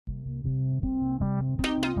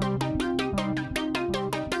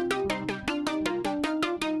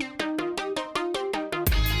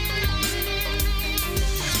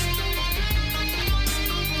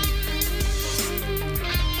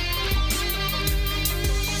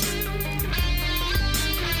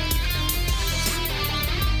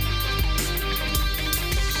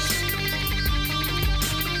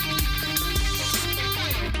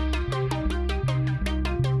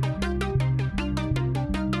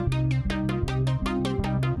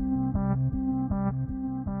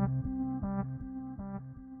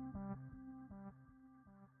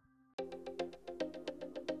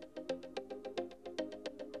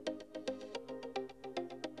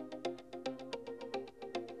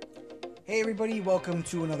Hey everybody, welcome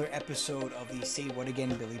to another episode of the Say What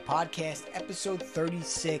Again Billy podcast, episode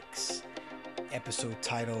 36, episode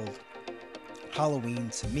titled Halloween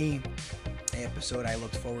to Me, an episode I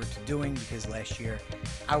looked forward to doing because last year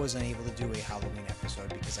I was unable to do a Halloween episode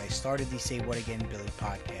because I started the Say What Again Billy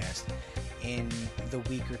podcast in the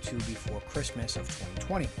week or two before Christmas of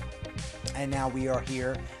 2020. And now we are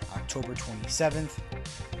here, October 27th,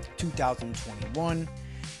 2021.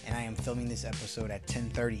 And I am filming this episode at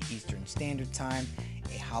 10:30 Eastern Standard Time,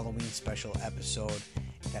 a Halloween special episode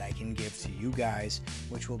that I can give to you guys,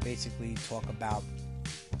 which will basically talk about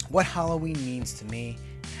what Halloween means to me,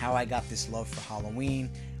 how I got this love for Halloween,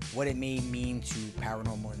 what it may mean to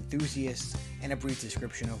paranormal enthusiasts, and a brief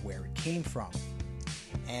description of where it came from.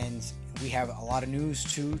 And we have a lot of news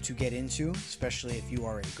too to get into, especially if you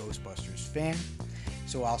are a Ghostbusters fan.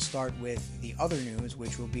 So I'll start with the other news,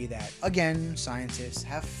 which will be that, again, scientists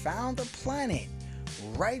have found a planet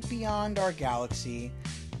right beyond our galaxy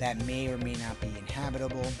that may or may not be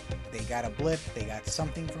inhabitable. They got a blip, they got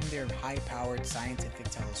something from their high-powered scientific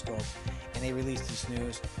telescope, and they released this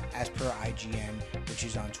news as per IGN, which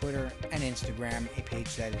is on Twitter and Instagram, a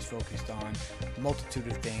page that is focused on a multitude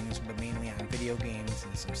of things, but mainly on video games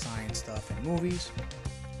and some science stuff and movies.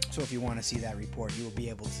 So if you want to see that report, you will be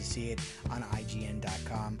able to see it on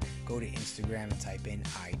IGN.com. Go to Instagram and type in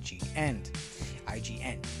IGN.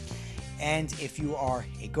 And if you are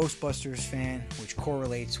a Ghostbusters fan, which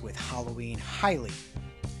correlates with Halloween highly,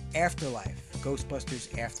 Afterlife,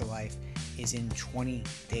 Ghostbusters Afterlife is in 20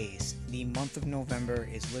 days. The month of November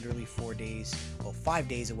is literally 5 days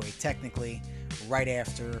away technically, right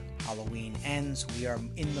after Halloween ends. We are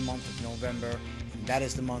in the month of November. That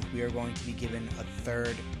is the month we are going to be given a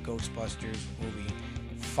third Ghostbusters movie.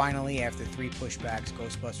 Finally, after 3 pushbacks,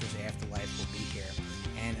 Ghostbusters Afterlife will be here.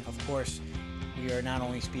 And of course, we are not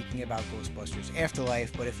only speaking about Ghostbusters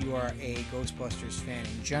Afterlife, but if you are a Ghostbusters fan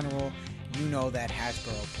in general, you know that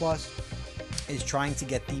Hasbro Plus is trying to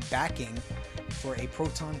get the backing for a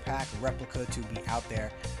proton pack replica to be out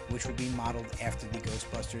there, which will be modeled after the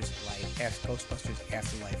Ghostbusters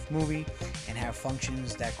Afterlife movie and have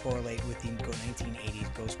functions that correlate with the 1980s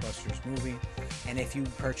Ghostbusters movie. And if you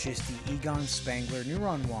purchase the Egon Spangler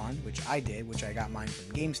Neuron Wand, which I did, which I got mine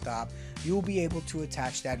from GameStop, you will be able to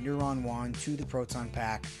attach that Neuron Wand to the proton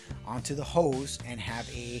pack onto the hose and have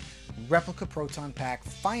a replica proton pack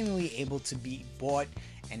finally able to be bought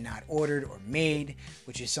and not ordered or made,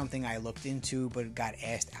 which is something I looked into but got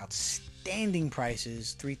asked outstanding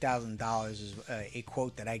prices. $3,000 is a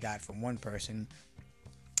quote that I got from one person,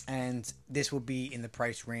 and this will be in the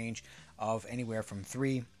price range of anywhere from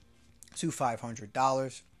 $300 to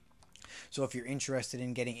 $500. So if you're interested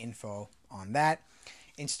in getting info on that,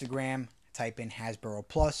 Instagram, type in Hasbro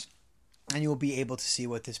Plus, and you'll be able to see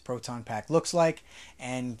what this proton pack looks like,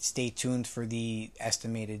 and stay tuned for the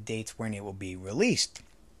estimated dates when it will be released.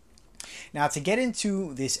 Now, to get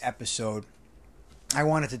into this episode, I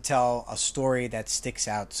wanted to tell a story that sticks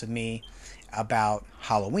out to me about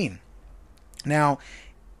Halloween. Now,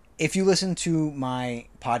 if you listen to my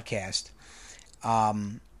podcast,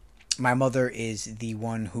 my mother is the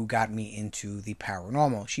one who got me into the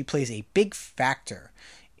paranormal. She plays a big factor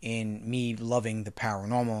in me loving the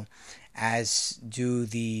paranormal, as do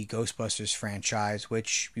the Ghostbusters franchise,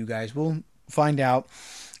 which you guys will find out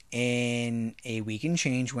in a week and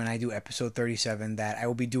change when I do episode 37, that I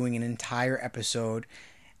will be doing an entire episode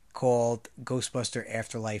called Ghostbuster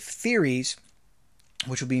Afterlife Theories,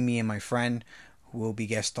 which will be me and my friend, who will be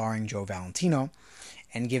guest starring Joe Valentino,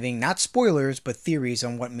 and giving not spoilers but theories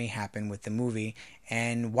on what may happen with the movie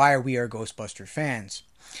and why we are Ghostbuster fans.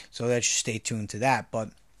 So let's stay tuned to that. But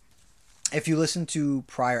if you listen to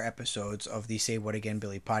prior episodes of the Say What Again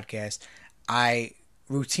Billy podcast, I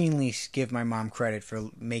routinely give my mom credit for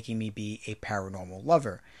making me be a paranormal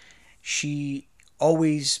lover. She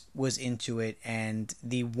always was into it, and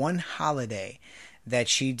the one holiday that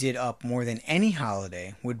she did up more than any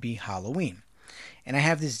holiday would be Halloween. And I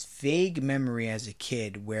have this vague memory as a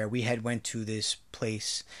kid where we had went to this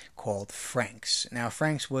place called Frank's. Now,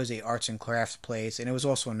 Frank's was a arts and crafts place, and it was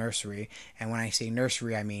also a nursery. And when I say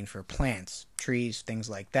nursery, I mean for plants, trees,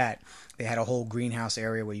 things like that. They had a whole greenhouse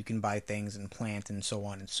area where you can buy things and plant and so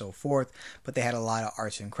on and so forth. But they had a lot of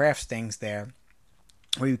arts and crafts things there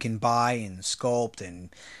where you can buy and sculpt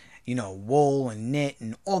and, wool and knit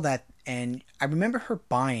and all that. And I remember her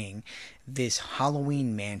buying this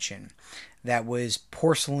Halloween mansion that was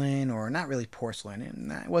porcelain, or not really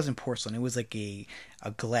porcelain. It wasn't porcelain. It was like a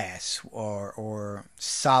glass or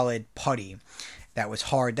solid putty that was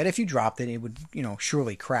hard, that if you dropped it, it would,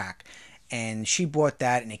 surely crack. And she bought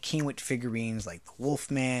that, and it came with figurines like the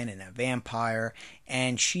Wolfman and a vampire.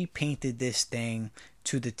 And she painted this thing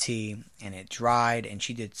to the T, and it dried. And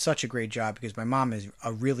she did such a great job because my mom is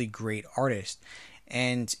a really great artist.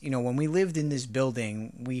 And, when we lived in this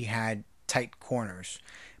building, we had tight corners.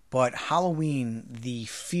 But Halloween, the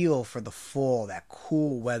feel for the fall, that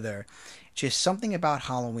cool weather, just something about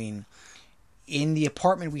Halloween. In the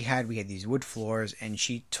apartment we had these wood floors, and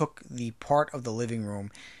she took the part of the living room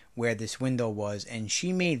where this window was, and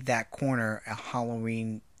she made that corner a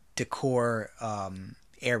Halloween decor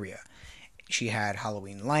area. She had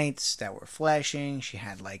Halloween lights that were flashing. She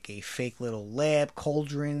had like a fake little lab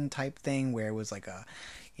cauldron type thing where it was like a,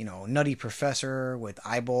 nutty professor with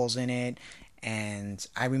eyeballs in it. And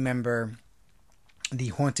I remember the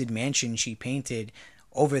Haunted Mansion she painted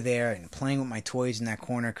over there and playing with my toys in that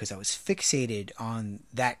corner because I was fixated on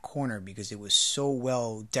that corner because it was so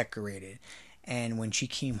well decorated. And when she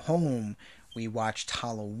came home, we watched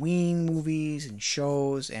Halloween movies and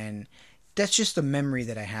shows, and that's just a memory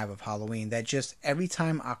that I have of Halloween, that just every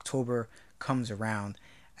time October comes around,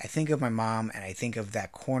 I think of my mom and I think of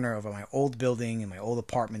that corner of my old building and my old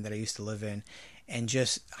apartment that I used to live in, and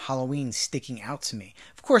just Halloween sticking out to me.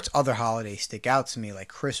 Of course, other holidays stick out to me like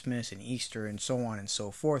Christmas and Easter and so on and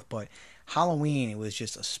so forth, but Halloween, it was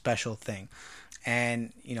just a special thing.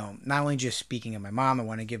 And, not only just speaking of my mom, I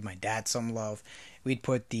want to give my dad some love. We'd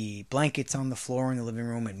put the blankets on the floor in the living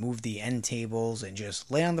room and move the end tables and just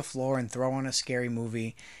lay on the floor and throw on a scary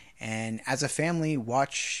movie. And as a family,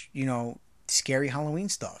 watch, scary Halloween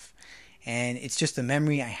stuff. And it's just a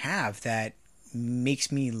memory I have that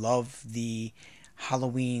makes me love the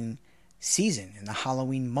Halloween season and the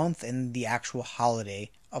Halloween month and the actual holiday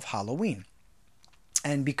of Halloween.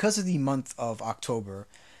 And because of the month of October,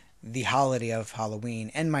 the holiday of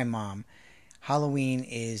Halloween, and my mom, Halloween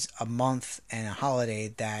is a month and a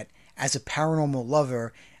holiday that, as a paranormal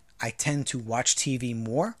lover, I tend to watch TV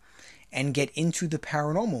more and get into the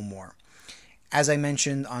paranormal more. As I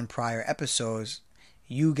mentioned on prior episodes,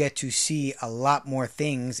 you get to see a lot more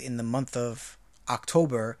things in the month of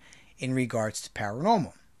October in regards to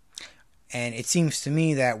paranormal. And it seems to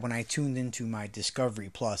me that when I tuned into my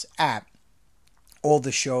Discovery Plus app, all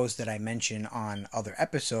the shows that I mentioned on other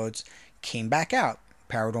episodes came back out.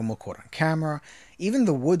 Paranormal Caught on Camera, even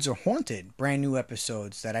The Woods Are Haunted, brand new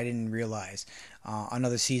episodes that I didn't realize.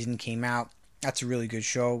 Another season came out. That's a really good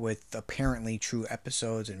show with apparently true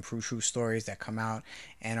episodes and true stories that come out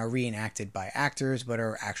and are reenacted by actors, but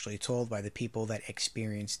are actually told by the people that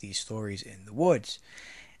experience these stories in the woods.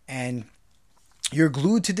 And you're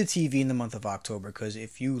glued to the TV in the month of October because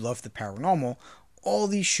if you love the paranormal, all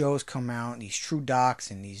these shows come out, these true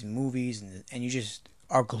docs and these movies, and you just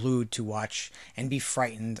are glued to watch and be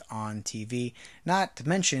frightened on TV. Not to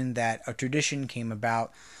mention that a tradition came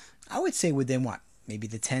about, I would say within maybe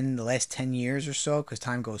the last 10 years or so, because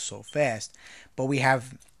time goes so fast. But we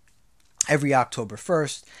have every October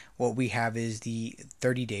 1st, what we have is the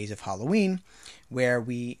 30 Days of Halloween, where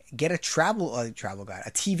we get a travel guide,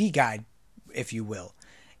 a TV guide, if you will,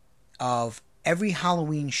 of every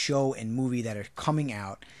Halloween show and movie that are coming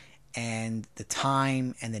out and the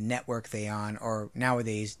time and the network they on, or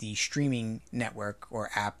nowadays the streaming network or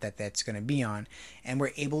app that's going to be on, and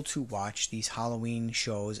we're able to watch these Halloween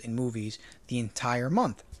shows and movies the entire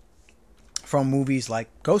month. From movies like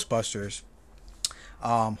Ghostbusters,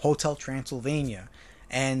 Hotel Transylvania,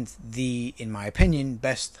 and the, in my opinion,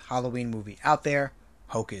 best Halloween movie out there,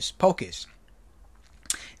 Hocus Pocus.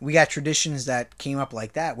 We got traditions that came up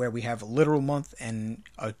like that, where we have a literal month and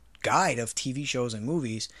a guide of TV shows and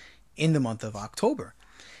movies in the month of October.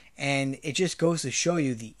 And it just goes to show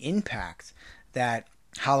you the impact that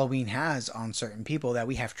Halloween has on certain people, that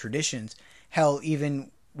we have traditions. Hell,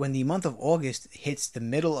 even when the month of August hits the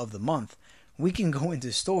middle of the month, we can go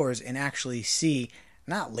into stores and actually see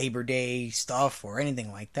not Labor Day stuff or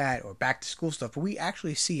anything like that, or back to school stuff, but we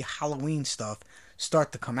actually see Halloween stuff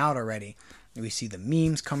start to come out already. We see the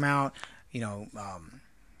memes come out,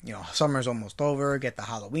 summer's almost over, get the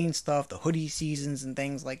Halloween stuff, the hoodie seasons and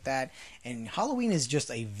things like that. And Halloween is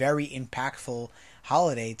just a very impactful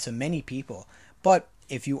holiday to many people. But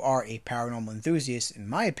if you are a paranormal enthusiast, in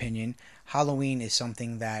my opinion, Halloween is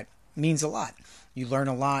something that means a lot. You learn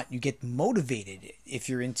a lot, you get motivated if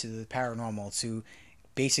you're into the paranormal to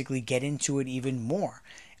basically get into it even more.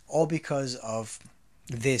 All because of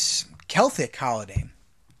this Celtic holiday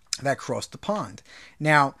that crossed the pond.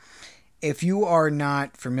 Now, if you are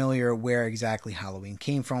not familiar where exactly Halloween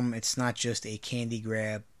came from, it's not just a candy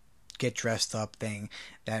grab, get dressed up thing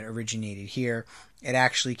that originated here. It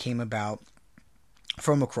actually came about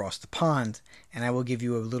from across the pond, and I will give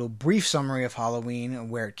you a little brief summary of Halloween and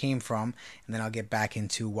where it came from, and then I'll get back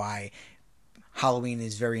into why Halloween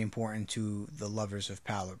is very important to the lovers of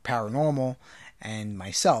paranormal and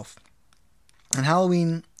myself. And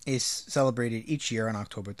Halloween is celebrated each year on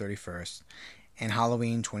October 31st, and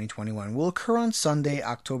Halloween 2021 will occur on Sunday,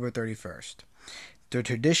 October 31st. The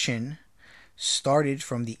tradition started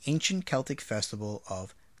from the ancient Celtic festival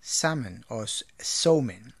of Samhain, or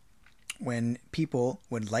Samhain, when people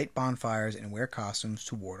would light bonfires and wear costumes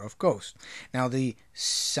to ward off ghosts. Now, the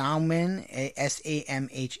Samhain, Samhain,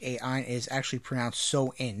 is actually pronounced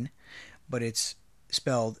so-in, but it's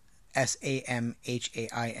spelled Samhain,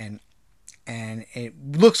 and it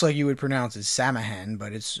looks like you would pronounce it Samahan,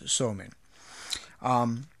 but it's Samhain.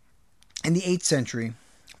 In the 8th century,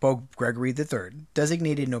 Pope Gregory III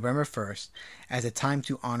designated November 1st as a time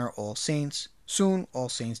to honor All Saints. Soon, All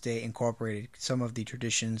Saints' Day incorporated some of the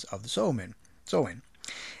traditions of the Samhain,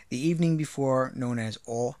 the evening before known as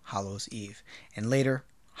All Hallows' Eve, and later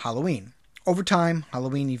Halloween. Over time,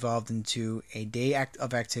 Halloween evolved into a day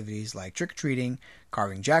of activities like trick-or-treating,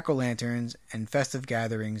 carving jack-o'-lanterns, and festive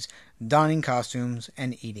gatherings, donning costumes,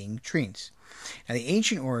 and eating treats. Now, the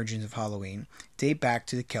ancient origins of Halloween date back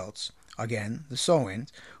to the Celts, again, the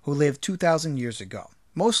Samhains, who lived 2,000 years ago,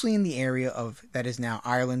 mostly in the area of that is now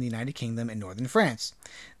Ireland, the United Kingdom, and northern France.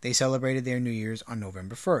 They celebrated their New Year's on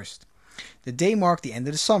November 1st. The day marked the end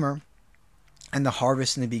of the summer and the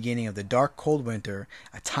harvest in the beginning of the dark, cold winter,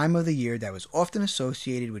 a time of the year that was often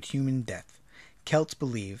associated with human death. Celts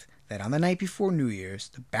believed that on the night before New Year's,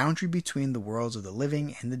 the boundary between the worlds of the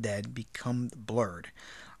living and the dead become blurred.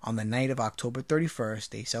 On the night of October 31st,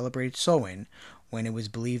 they celebrated Samhain, when it was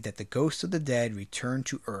believed that the ghosts of the dead returned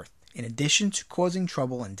to Earth. In addition to causing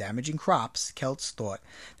trouble and damaging crops, Celts thought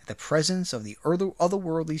that the presence of the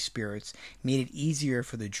otherworldly spirits made it easier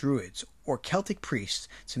for the Druids, or Celtic priests,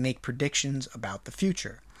 to make predictions about the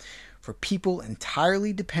future. For people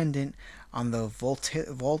entirely dependent on the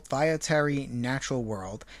voluntary natural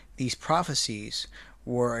world, these prophecies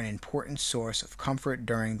were an important source of comfort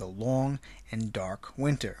during the long and dark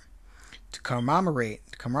winter. To commemorate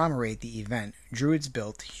the event, Druids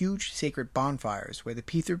built huge sacred bonfires where the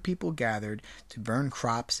people gathered to burn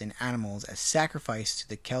crops and animals as sacrifice to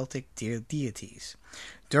the Celtic deities.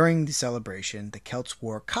 During the celebration, the Celts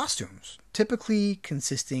wore costumes, typically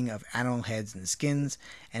consisting of animal heads and skins,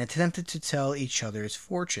 and attempted to tell each other's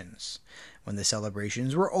fortunes. When the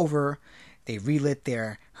celebrations were over, they relit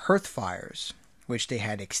their hearth fires, which they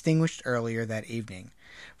had extinguished earlier that evening,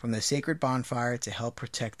 from the sacred bonfire to help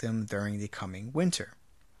protect them during the coming winter.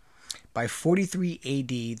 By 43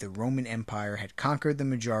 AD, the Roman Empire had conquered the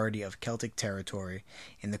majority of Celtic territory.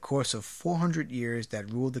 In the course of 400 years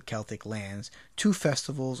that ruled the Celtic lands, 2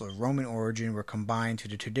 festivals of Roman origin were combined to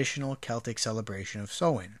the traditional Celtic celebration of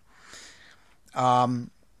Samhain. And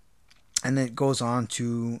then it goes on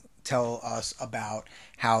to tell us about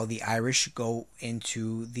how the Irish go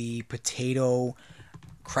into the potato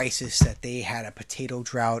crisis, that they had a potato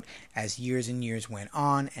drought as years and years went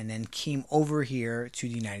on, and then came over here to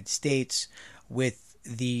the United States with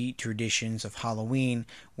the traditions of Halloween,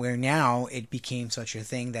 where now it became such a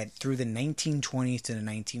thing that through the 1920s to the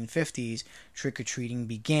 1950s, trick-or-treating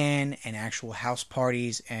began, and actual house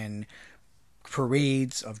parties and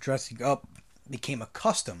parades of dressing up became a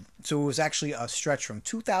custom. So it was actually a stretch from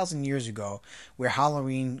 2,000 years ago where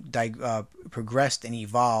Halloween progressed and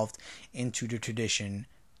evolved into the tradition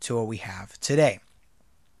to what we have today.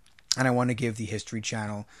 And I want to give the History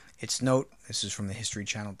Channel its note. This is from the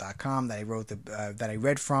historychannel.com that I wrote that I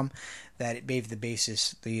read from, that it gave the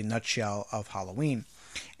basis, the nutshell of Halloween.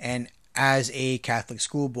 And as a Catholic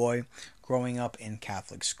schoolboy growing up in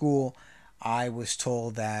Catholic school, I was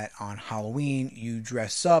told that on Halloween you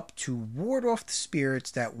dress up to ward off the spirits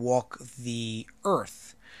that walk the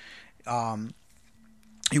earth.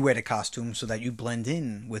 You wear the costume so that you blend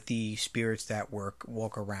in with the spirits that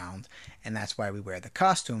walk around, and that's why we wear the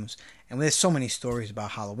costumes. And there's so many stories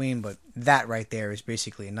about Halloween, but that right there is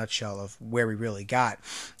basically a nutshell of where we really got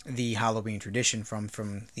the Halloween tradition from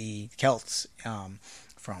the Celts,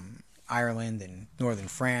 from Ireland and northern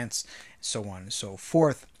France, so on and so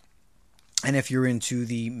forth. And if you're into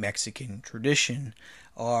the Mexican tradition,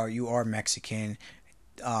 or you are Mexican,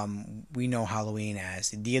 we know Halloween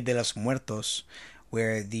as the Dia de los Muertos,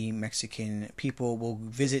 where the Mexican people will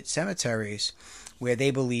visit cemeteries where they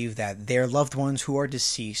believe that their loved ones who are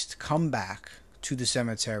deceased come back to the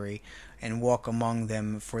cemetery and walk among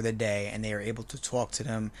them for the day, and they are able to talk to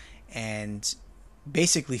them and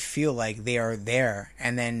basically feel like they are there.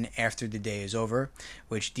 And then after the day is over,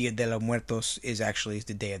 which Dia de los Muertos is actually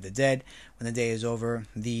the Day of the Dead, when the day is over,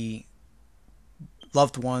 the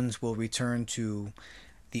loved ones will return to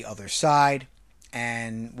the other side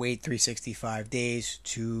and wait 365 days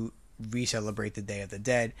to re-celebrate the Day of the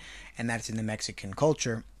Dead, and that's in the Mexican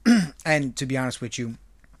culture. And to be honest with you,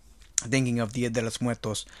 thinking of Dia de los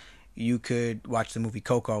Muertos, you could watch the movie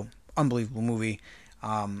Coco, unbelievable movie.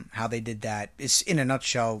 How they did that is, in a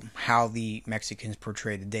nutshell, how the Mexicans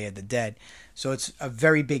portray the Day of the Dead. So it's a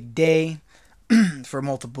very big day for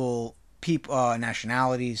multiple people,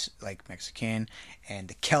 nationalities like Mexican and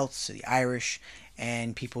the Celts, the Irish,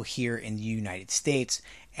 and people here in the United States.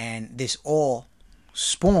 And this all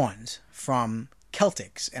spawns from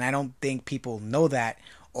Celtics, and I don't think people know that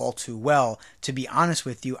all too well. To be honest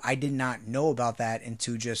with you, I did not know about that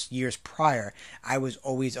until just years prior. I was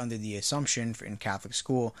always under the assumption in Catholic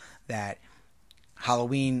school that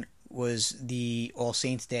Halloween was the All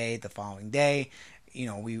Saints Day the following day. You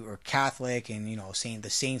know, we were Catholic, and the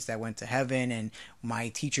saints that went to heaven, and my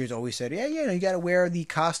teachers always said, yeah, you got to wear the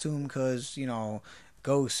costume because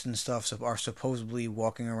ghosts and stuff are supposedly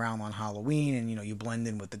walking around on Halloween, and you blend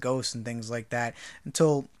in with the ghosts and things like that.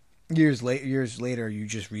 Until years later, you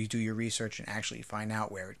just redo your research and actually find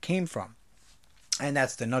out where it came from, and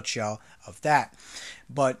that's the nutshell of that.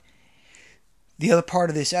 But the other part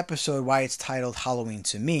of this episode, why it's titled Halloween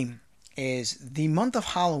to Me, is the month of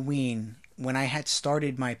Halloween, when I had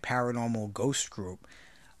started my paranormal ghost group,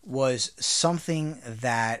 was something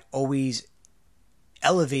that always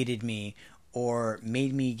elevated me or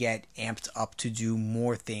made me get amped up to do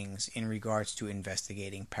more things in regards to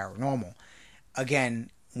investigating paranormal. Again,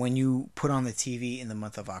 when you put on the TV in the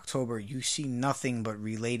month of October, you see nothing but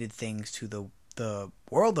related things to the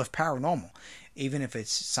world of paranormal. Even if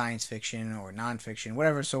it's science fiction or nonfiction,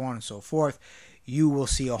 whatever, so on and so forth, you will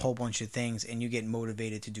see a whole bunch of things, and you get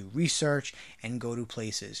motivated to do research and go to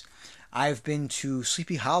places. I've been to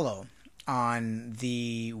Sleepy Hollow on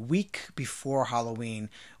the week before Halloween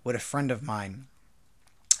with a friend of mine,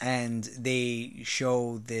 and they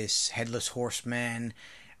show this Headless Horseman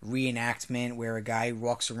reenactment where a guy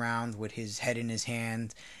walks around with his head in his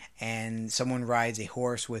hand, and someone rides a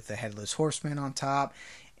horse with a Headless Horseman on top.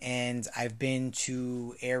 And I've been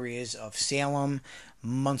to areas of Salem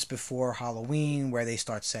months before Halloween where they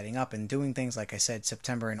start setting up and doing things. Like I said,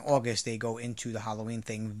 September and August, they go into the Halloween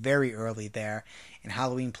thing very early there. And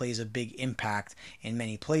Halloween plays a big impact in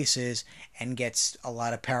many places and gets a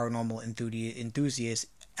lot of paranormal enthusiasts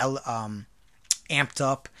amped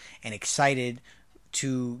up and excited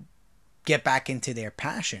to get back into their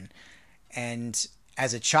passion. And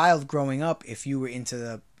as a child growing up, if you were into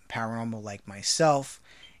the paranormal like myself,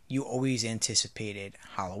 you always anticipated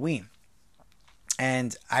Halloween.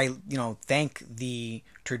 And I, thank the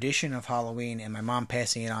tradition of Halloween and my mom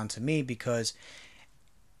passing it on to me, because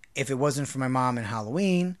if it wasn't for my mom and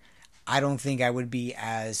Halloween, I don't think I would be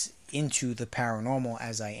as into the paranormal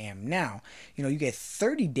as I am now. You get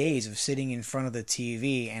 30 days of sitting in front of the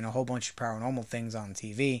TV and a whole bunch of paranormal things on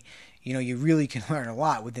TV. You really can learn a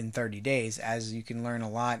lot within 30 days, as you can learn a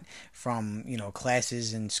lot from,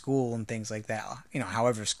 classes in school and things like that.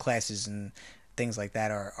 However, classes and things like that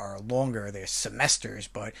are longer, they're semesters,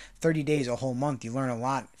 but 30 days, a whole month, you learn a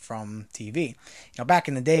lot from TV. Back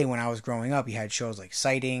in the day when I was growing up, you had shows like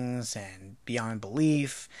Sightings and Beyond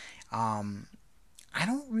Belief. I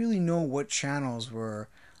don't really know what channels were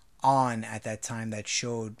on at that time that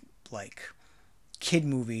showed like kid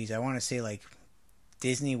movies. I want to say like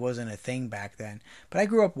Disney wasn't a thing back then, but I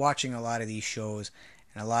grew up watching a lot of these shows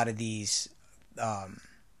and a lot of these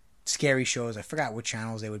scary shows. I forgot what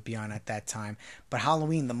channels they would be on at that time, but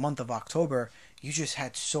Halloween, the month of October, you just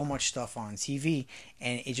had so much stuff on TV,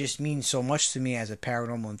 and it just means so much to me as a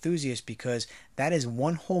paranormal enthusiast, because that is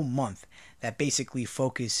one whole month that basically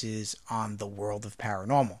focuses on the world of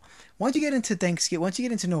paranormal. Once you get into Thanksgiving, once you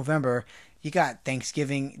get into November, you got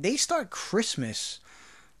Thanksgiving. They start Christmas,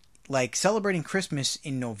 like celebrating Christmas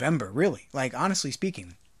in November, really. Like, honestly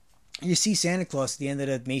speaking, you see Santa Claus at the end of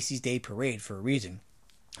the Macy's Day Parade for a reason.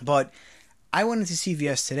 But I went into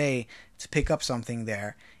CVS today to pick up something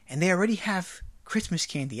there, and they already have Christmas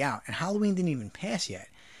candy out, and Halloween didn't even pass yet.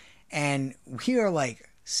 And we are like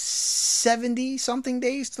 70 something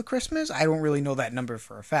days to Christmas. I don't really know that number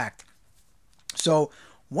for a fact. So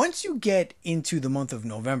once you get into the month of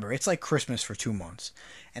November, it's like Christmas for 2 months.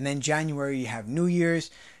 And then January, you have New Year's.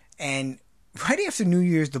 And right after New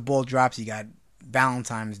Year's, the ball drops. You got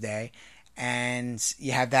Valentine's Day, and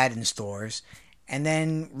you have that in stores. And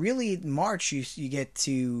then really March, you get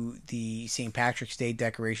to the St. Patrick's Day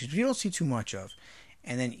decorations, which you don't see too much of.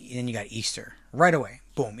 And then you got Easter. Right away.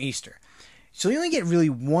 Boom, Easter. So you only get really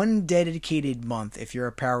one dedicated month, if you're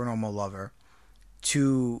a paranormal lover,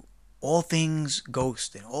 to all things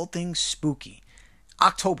ghost and all things spooky.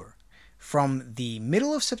 October. From the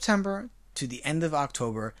middle of September to the end of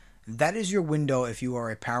October, that is your window if you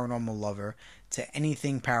are a paranormal lover to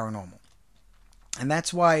anything paranormal. And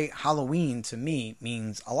that's why Halloween to me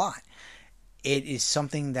means a lot. It is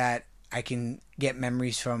something that I can get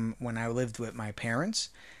memories from when I lived with my parents.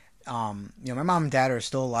 My mom and dad are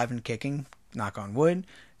still alive and kicking, knock on wood,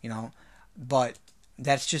 but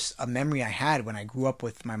that's just a memory I had when I grew up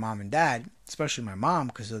with my mom and dad, especially my mom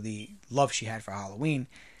because of the love she had for Halloween.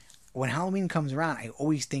 When Halloween comes around, I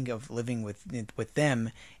always think of living with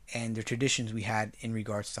them and the traditions we had in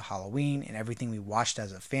regards to Halloween and everything we watched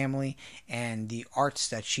as a family and the arts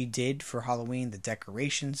that she did for Halloween, the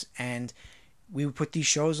decorations, and we would put these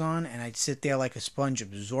shows on and I'd sit there like a sponge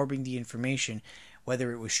absorbing the information,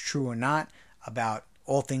 whether it was true or not, about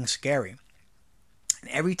all things scary. And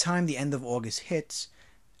every time the end of August hits,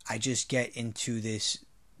 I just get into this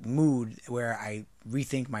mood where I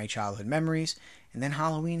rethink my childhood memories, and then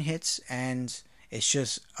Halloween hits and it's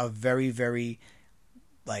just a very, very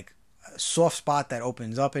soft spot that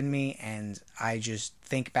opens up in me, and I just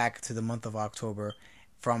think back to the month of October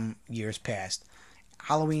from years past.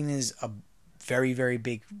 Halloween is a very, very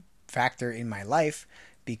big factor in my life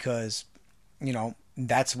because,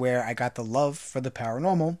 that's where I got the love for the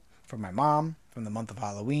paranormal from my mom, from the month of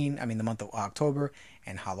the month of October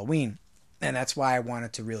and Halloween. And that's why I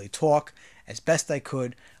wanted to really talk as best I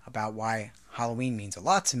could about why Halloween means a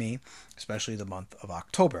lot to me, especially the month of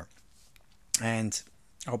October. And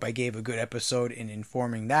I hope I gave a good episode in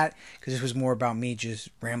informing that, because this was more about me just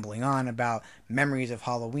rambling on about memories of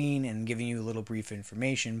Halloween and giving you a little brief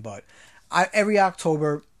information. But every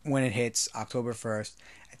October, when it hits October 1st,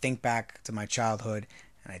 I think back to my childhood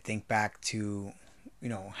and I think back to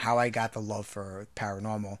how I got the love for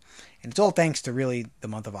paranormal. And it's all thanks to really the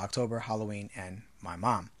month of October, Halloween, and my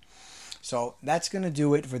mom. So that's going to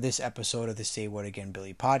do it for this episode of the Say What Again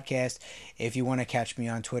Billy podcast. If you want to catch me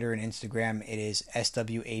on Twitter and Instagram, it is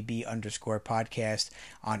SWAB_podcast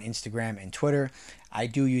on Instagram and Twitter. I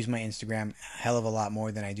do use my Instagram a hell of a lot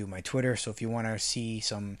more than I do my Twitter. So if you want to see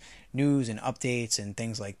some news and updates and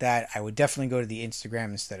things like that, I would definitely go to the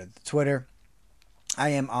Instagram instead of the Twitter. I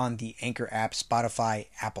am on the Anchor app, Spotify,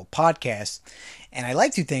 Apple Podcasts, and I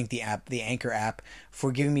like to thank the Anchor app,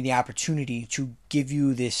 for giving me the opportunity to give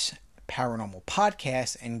you this paranormal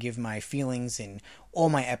podcast and give my feelings in all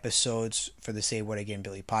my episodes for the Say What Again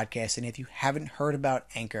Billy podcast. And if you haven't heard about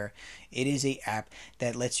Anchor, it is an app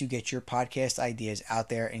that lets you get your podcast ideas out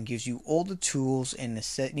there and gives you all the tools and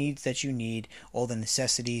the needs that you need, all the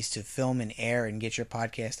necessities to film and air and get your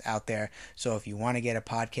podcast out there. So if you want to get a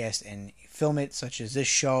podcast and film it, such as this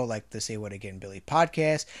show, like the Say What Again Billy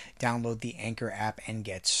podcast, download the Anchor app and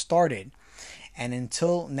get started. And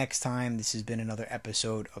until next time, this has been another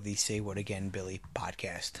episode of the Say What Again Billy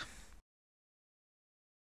podcast.